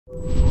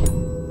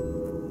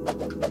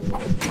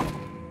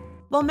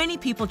While many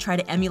people try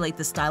to emulate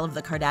the style of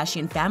the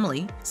Kardashian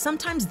family,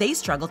 sometimes they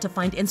struggle to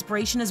find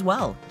inspiration as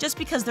well. Just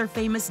because they're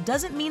famous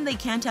doesn't mean they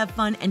can't have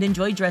fun and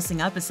enjoy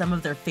dressing up as some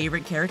of their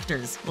favorite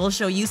characters. We'll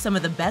show you some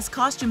of the best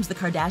costumes the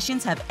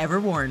Kardashians have ever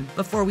worn.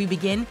 Before we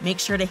begin, make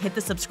sure to hit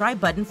the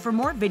subscribe button for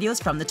more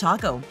videos from the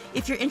taco.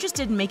 If you're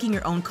interested in making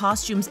your own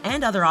costumes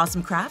and other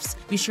awesome crafts,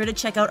 be sure to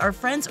check out our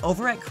friends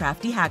over at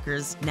Crafty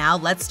Hackers. Now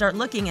let's start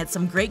looking at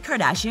some great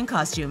Kardashian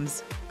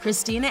costumes.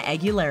 Christina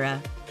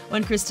Aguilera.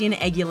 When Christina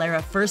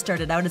Aguilera first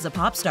started out as a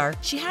pop star,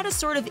 she had a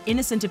sort of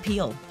innocent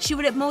appeal. She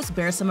would at most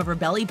bare some of her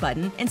belly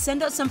button and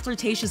send out some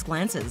flirtatious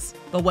glances.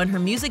 But when her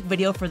music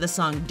video for the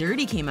song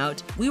Dirty came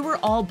out, we were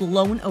all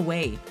blown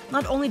away.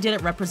 Not only did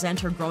it represent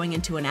her growing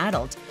into an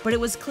adult, but it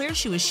was clear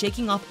she was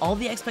shaking off all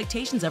the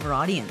expectations of her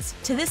audience.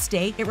 To this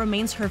day, it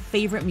remains her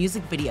favorite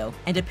music video,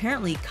 and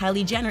apparently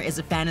Kylie Jenner is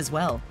a fan as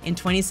well. In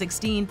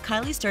 2016,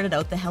 Kylie started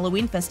out the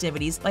Halloween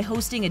festivities by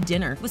hosting a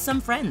dinner with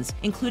some friends,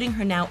 including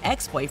her now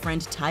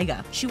ex-boyfriend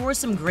Tyga. She wore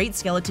some great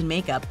skeleton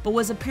makeup, but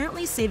was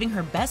apparently saving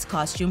her best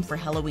costume for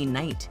Halloween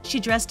night. She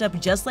dressed up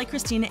just like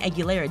Christina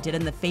Aguilera did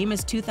in the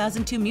famous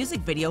 2002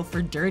 music video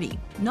for Dirty.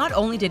 Not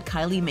only did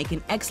Kylie make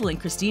an excellent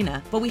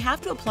Christina, but we have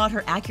to applaud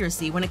her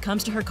accuracy when it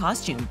comes to her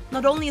costume.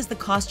 Not only is the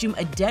costume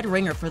a dead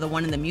ringer for the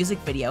one in the music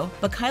video,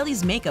 but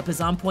Kylie's makeup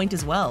is on point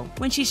as well.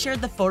 When she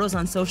shared the photos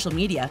on social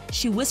media,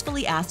 she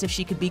wistfully asked if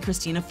she could be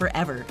Christina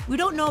forever. We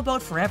don't know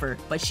about forever,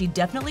 but she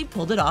definitely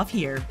pulled it off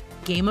here.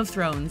 Game of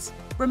Thrones.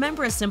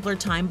 Remember a simpler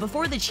time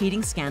before the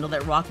cheating scandal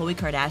that rocked Khloe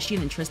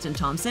Kardashian and Tristan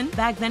Thompson?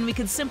 Back then, we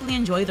could simply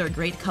enjoy their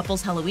great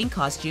couple's Halloween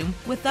costume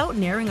without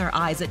narrowing our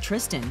eyes at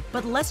Tristan.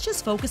 But let's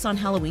just focus on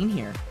Halloween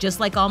here. Just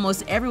like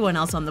almost everyone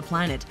else on the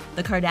planet,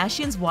 the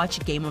Kardashians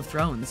watch Game of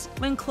Thrones.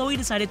 When Khloe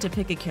decided to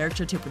pick a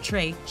character to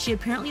portray, she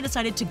apparently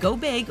decided to go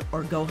big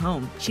or go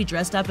home. She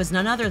dressed up as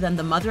none other than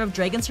the mother of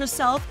dragons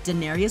herself,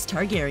 Daenerys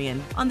Targaryen.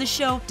 On the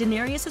show,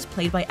 Daenerys is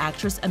played by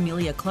actress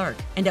Emilia Clarke,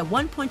 and at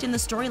one point in the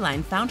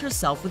storyline found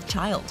herself with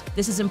child.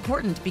 This is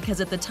important because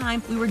at the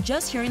time, we were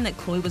just hearing that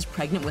Khloe was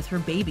pregnant with her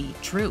baby,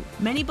 True.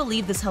 Many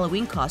believe this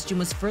Halloween costume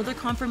was further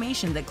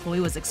confirmation that Khloe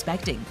was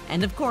expecting.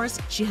 And of course,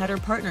 she had her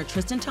partner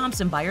Tristan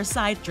Thompson by her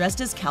side dressed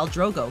as Khal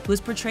Drogo, who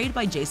is portrayed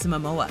by Jason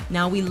Momoa.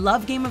 Now, we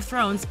love Game of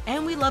Thrones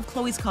and we love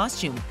Khloe's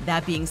costume.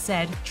 That being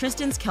said,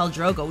 Tristan's Khal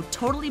Drogo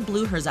totally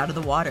blew hers out of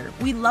the water.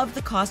 We love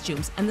the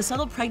costumes, and the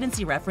subtle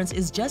pregnancy reference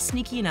is just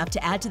sneaky enough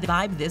to add to the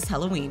vibe this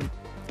Halloween.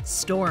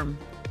 Storm.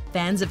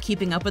 Fans of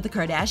Keeping Up with the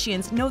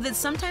Kardashians know that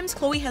sometimes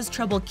Khloe has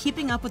trouble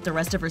keeping up with the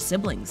rest of her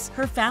siblings.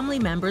 Her family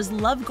members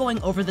love going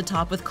over the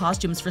top with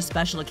costumes for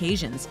special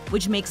occasions,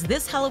 which makes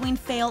this Halloween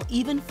fail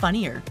even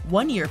funnier.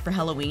 One year for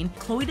Halloween,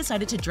 Khloe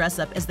decided to dress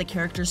up as the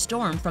character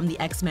Storm from the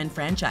X-Men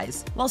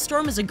franchise. While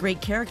Storm is a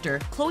great character,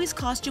 Khloe's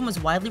costume was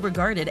widely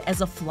regarded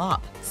as a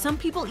flop. Some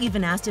people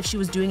even asked if she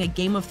was doing a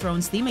Game of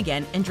Thrones theme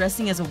again and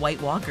dressing as a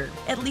White Walker.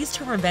 At least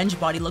her revenge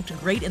body looked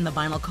great in the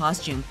vinyl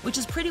costume, which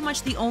is pretty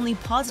much the only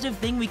positive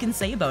thing we can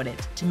say about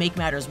it. To make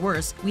matters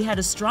worse, we had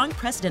a strong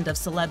precedent of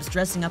celebs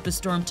dressing up as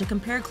Storm to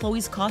compare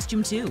Khloe's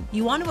costume to.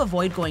 You want to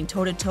avoid going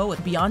toe-to-toe with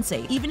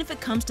Beyonce, even if it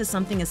comes to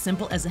something as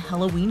simple as a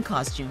Halloween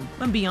costume.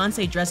 When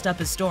Beyonce dressed up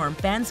as Storm,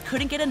 fans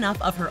couldn't get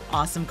enough of her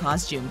awesome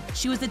costume.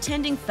 She was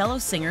attending fellow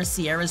singer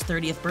Ciara's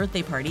 30th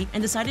birthday party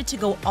and decided to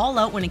go all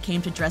out when it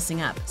came to dressing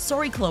up.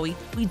 Sorry, Khloe,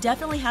 we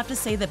definitely have to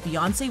say that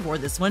Beyonce wore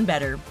this one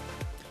better.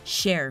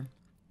 Cher.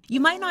 You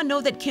might not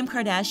know that Kim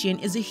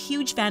Kardashian is a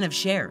huge fan of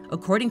Cher.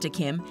 According to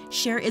Kim,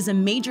 Cher is a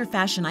major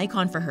fashion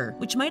icon for her,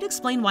 which might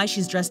explain why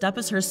she's dressed up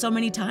as her so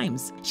many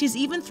times. She's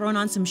even thrown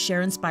on some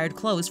Cher-inspired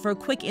clothes for a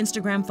quick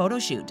Instagram photo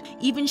shoot.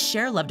 Even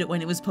Cher loved it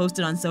when it was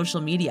posted on social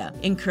media.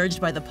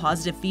 Encouraged by the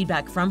positive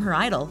feedback from her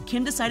idol,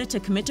 Kim decided to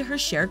commit to her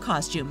Cher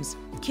costumes.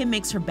 Kim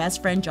makes her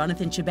best friend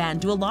Jonathan Cheban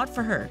do a lot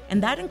for her,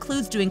 and that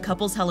includes doing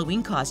couples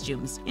Halloween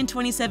costumes. In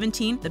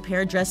 2017, the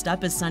pair dressed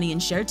up as Sunny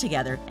and Cher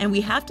together, and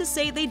we have to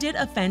say they did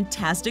a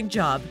fantastic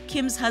job.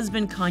 Kim's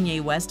husband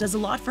Kanye West does a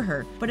lot for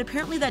her, but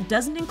apparently that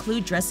doesn't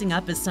include dressing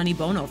up as Sonny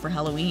Bono for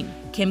Halloween.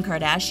 Kim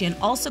Kardashian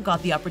also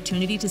got the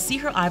opportunity to see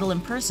her idol in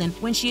person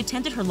when she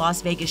attended her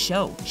Las Vegas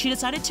show. She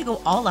decided to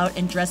go all out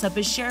and dress up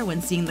as Cher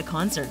when seeing the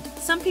concert.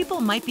 Some people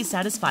might be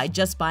satisfied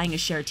just buying a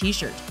Cher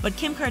t-shirt, but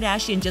Kim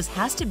Kardashian just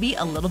has to be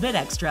a little bit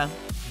extra.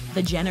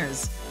 The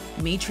Jenners.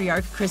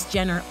 Matriarch Kris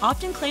Jenner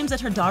often claims that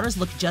her daughters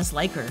look just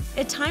like her.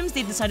 At times,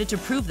 they've decided to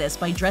prove this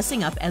by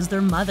dressing up as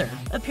their mother.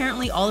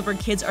 Apparently, all of her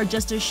kids are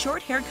just a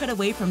short haircut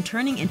away from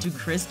turning into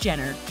Kris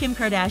Jenner. Kim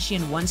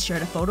Kardashian once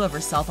shared a photo of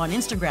herself on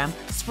Instagram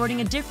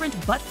sporting a different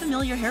but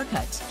familiar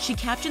haircut. She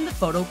captioned the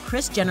photo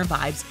Kris Jenner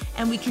vibes,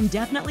 and we can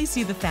definitely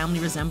see the family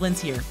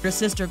resemblance here. Her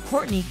sister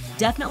Kourtney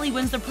definitely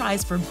wins the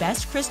prize for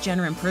Best Kris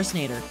Jenner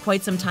Impersonator.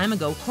 Quite some time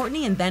ago,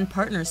 Kourtney and then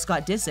partner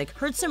Scott Disick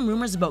heard some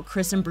rumors about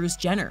Kris and Bruce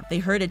Jenner. They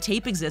heard a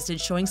tape existed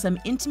showing some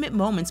intimate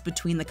moments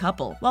between the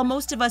couple. While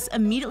most of us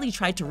immediately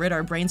tried to rid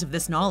our brains of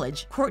this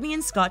knowledge, Kourtney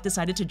and Scott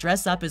decided to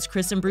dress up as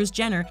Kris and Bruce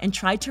Jenner and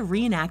tried to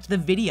reenact the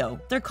video.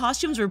 Their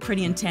costumes were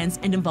pretty intense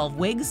and involved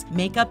wigs,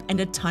 makeup,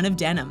 and a ton of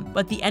denim,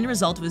 but the end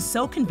result was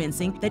so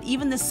convincing that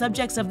even the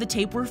subjects of the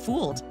tape were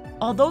fooled.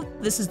 although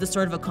this is the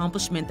sort of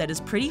accomplishment that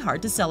is pretty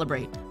hard to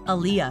celebrate.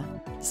 Aaliyah.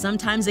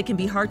 Sometimes it can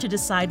be hard to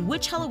decide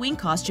which Halloween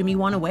costume you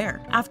want to wear.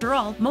 After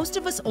all, most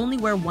of us only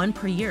wear one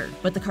per year,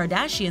 but the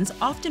Kardashians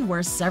often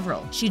wear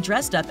several. She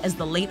dressed up as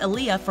the late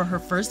Aaliyah for her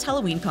first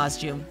Halloween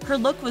costume. Her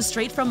look was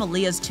straight from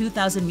Aaliyah's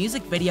 2000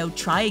 music video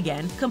Try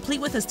Again,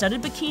 complete with a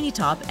studded bikini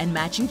top and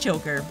matching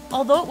choker.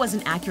 Although it was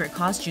an accurate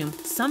costume,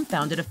 some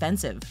found it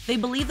offensive. They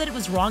believed that it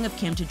was wrong of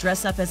Kim to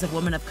dress up as a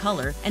woman of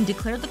color and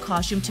declared the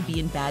costume to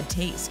be in bad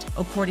taste.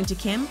 According to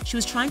Kim, she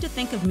was trying to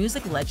think of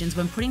music legends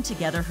when putting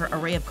together her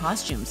array of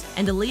costumes,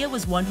 and Aaliyah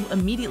was one who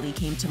immediately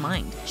came to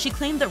mind. She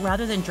claimed that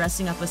rather than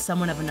dressing up as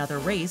someone of another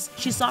race,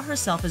 she saw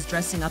herself as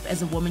dressing up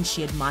as a woman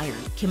she admired.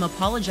 Kim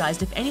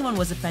apologized if anyone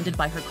was offended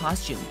by her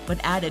costume, but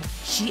added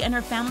she and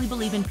her family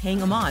believe in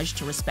paying homage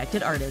to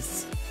respected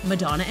artists.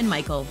 Madonna and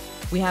Michael.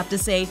 We have to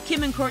say,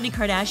 Kim and Kourtney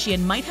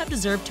Kardashian might have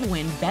deserved to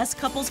win Best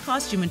Couples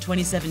Costume in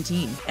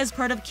 2017. As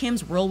part of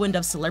Kim's whirlwind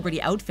of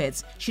celebrity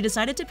outfits, she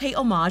decided to pay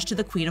homage to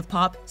the Queen of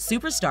Pop,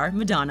 superstar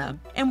Madonna.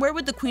 And where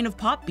would the Queen of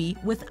Pop be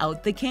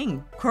without the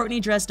King?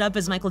 Kourtney dressed up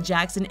as Michael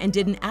Jackson and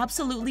did an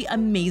absolutely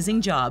amazing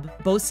job.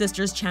 Both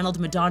sisters channeled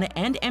Madonna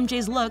and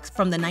MJ's looks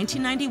from the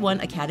 1991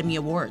 Academy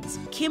Awards.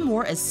 Kim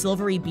wore a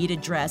silvery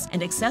beaded dress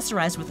and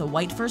accessorized with a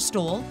white fur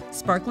stole,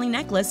 sparkling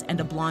necklace, and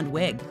a blonde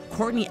wig.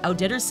 Kourtney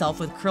outdid herself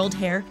with curled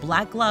hair,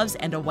 black gloves,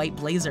 and a white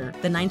blazer.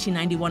 The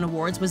 1991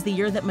 awards was the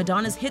year that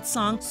Madonna's hit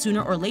song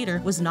Sooner or Later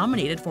was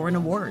nominated for an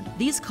award.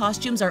 These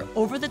costumes are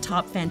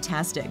over-the-top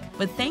fantastic,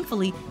 but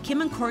thankfully,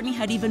 Kim and Kourtney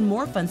had even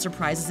more fun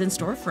surprises in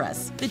store for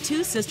us. The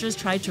two sisters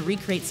tried to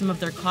recreate some of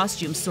their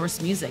costumes'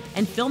 source music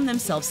and film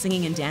themselves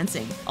singing and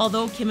dancing.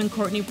 Although Kim and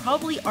Kourtney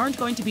probably aren't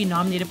going to be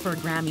nominated for a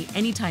Grammy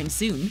anytime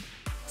soon.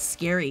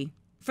 Scary.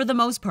 For the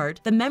most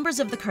part, the members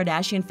of the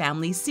Kardashian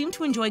family seem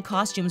to enjoy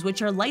costumes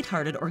which are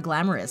lighthearted or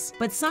glamorous,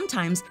 but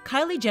sometimes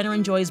Kylie Jenner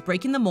enjoys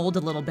breaking the mold a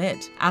little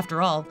bit.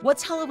 After all,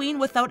 what's Halloween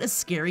without a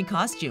scary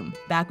costume?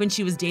 Back when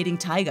she was dating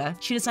Tyga,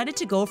 she decided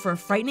to go for a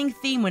frightening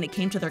theme when it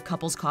came to their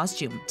couple's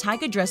costume.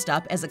 Tyga dressed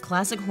up as a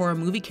classic horror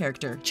movie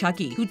character,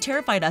 Chucky, who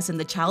terrified us in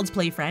the Child's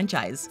Play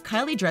franchise.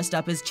 Kylie dressed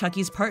up as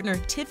Chucky's partner,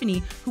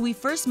 Tiffany, who we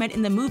first met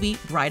in the movie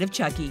Bride of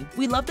Chucky.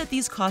 We love that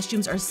these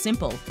costumes are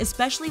simple,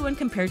 especially when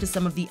compared to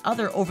some of the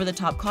other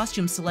over-the-top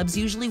costumes celebs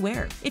usually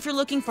wear. If you're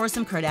looking for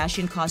some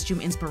Kardashian costume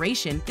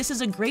inspiration, this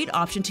is a great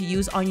option to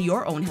use on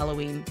your own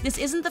Halloween. This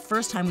isn't the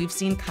first time we've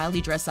seen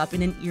Kylie dress up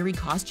in an eerie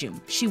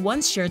costume. She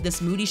once shared this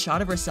moody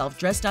shot of herself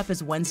dressed up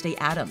as Wednesday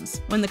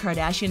Addams. When the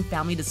Kardashian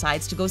family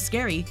decides to go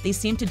scary, they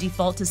seem to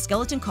default to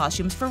skeleton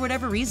costumes for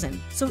whatever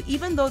reason. So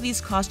even though these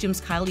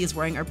costumes Kylie is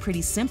wearing are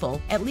pretty simple,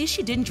 at least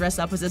she didn't dress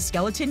up as a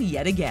skeleton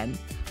yet again.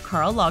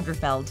 Karl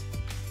Lagerfeld.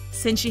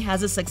 Since she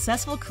has a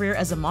successful career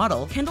as a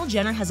model, Kendall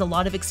Jenner has a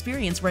lot of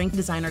experience wearing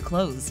designer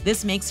clothes.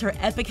 This makes her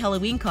epic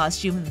Halloween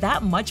costume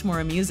that much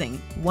more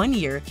amusing. One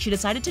year, she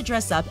decided to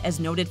dress up as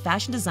noted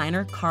fashion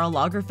designer Karl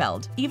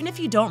Lagerfeld. Even if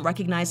you don't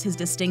recognize his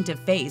distinctive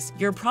face,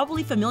 you're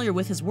probably familiar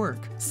with his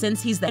work,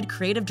 since he's the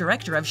creative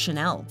director of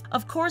Chanel.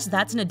 Of course,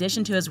 that's in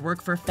addition to his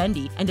work for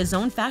Fendi and his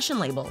own fashion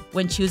label.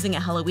 When choosing a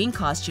Halloween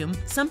costume,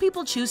 some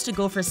people choose to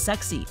go for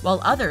sexy,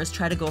 while others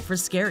try to go for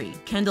scary.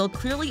 Kendall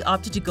clearly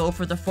opted to go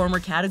for the former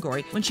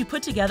category when she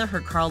put together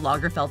her Karl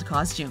Lagerfeld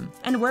costume.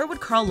 And where would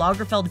Karl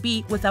Lagerfeld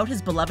be without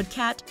his beloved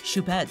cat,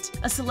 Choupette?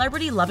 A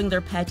celebrity loving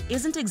their pet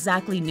isn't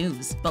exactly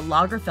news, but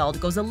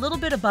Lagerfeld goes a little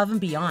bit above and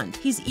beyond.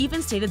 He's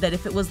even stated that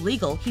if it was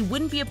legal, he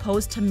wouldn't be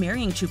opposed to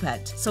marrying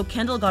Choupette. So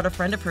Kendall got a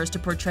friend of hers to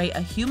portray a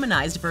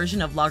humanized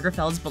version of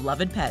Lagerfeld's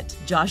beloved pet.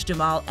 Josh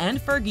Duhamel and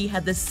Fergie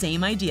had the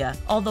same idea,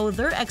 although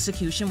their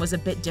execution was a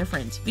bit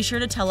different. Be sure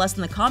to tell us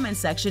in the comments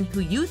section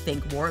who you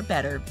think wore it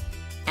better.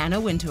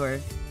 Anna Wintour.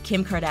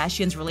 Kim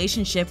Kardashian's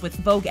relationship with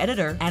Vogue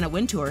editor Anna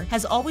Wintour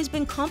has always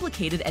been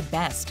complicated at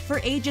best.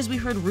 For ages, we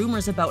heard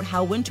rumors about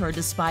how Wintour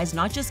despised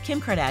not just Kim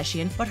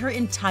Kardashian, but her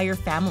entire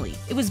family.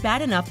 It was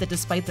bad enough that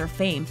despite their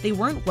fame, they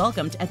weren't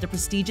welcomed at the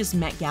prestigious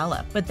Met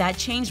Gala. But that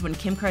changed when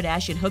Kim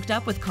Kardashian hooked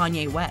up with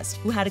Kanye West,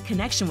 who had a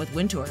connection with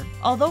Wintour.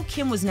 Although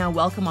Kim was now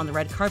welcome on the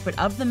red carpet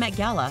of the Met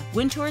Gala,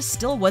 Wintour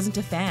still wasn't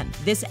a fan.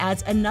 This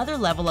adds another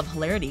level of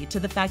hilarity to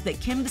the fact that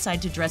Kim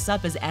decided to dress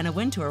up as Anna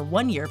Wintour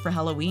one year for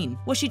Halloween.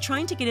 Was she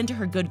trying to get into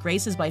her good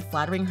graces by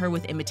flattering her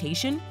with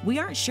imitation? We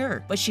aren't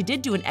sure, but she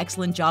did do an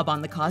excellent job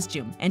on the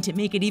costume. And to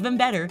make it even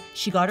better,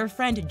 she got her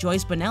friend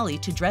Joyce Bonelli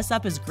to dress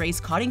up as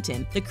Grace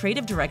Coddington, the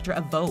creative director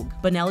of Vogue.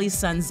 Bonelli's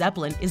son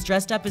Zeppelin is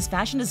dressed up as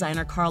fashion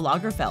designer Karl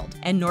Lagerfeld,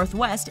 and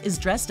Northwest is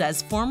dressed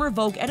as former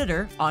Vogue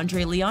editor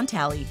Andre Leon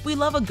Talley. We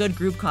love a good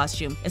group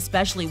costume,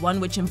 especially one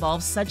which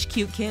involves such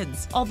cute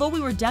kids, although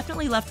we were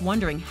definitely left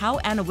wondering how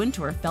Anna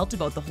Wintour felt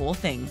about the whole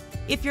thing.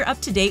 If you're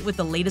up to date with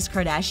the latest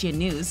Kardashian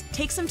news,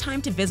 take some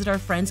time to visit our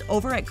friends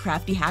over at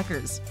Crafty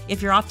Hackers.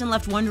 If you're often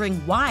left wondering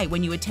why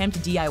when you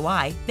attempt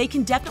DIY, they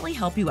can definitely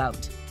help you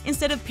out.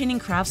 Instead of pinning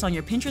crafts on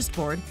your Pinterest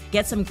board,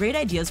 get some great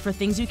ideas for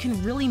things you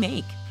can really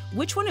make.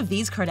 Which one of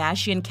these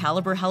Kardashian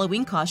caliber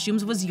Halloween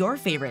costumes was your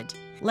favorite?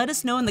 Let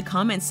us know in the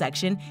comments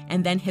section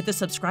and then hit the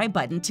subscribe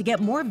button to get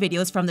more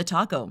videos from the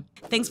Taco.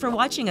 Thanks for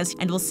watching us,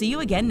 and we'll see you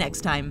again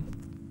next time.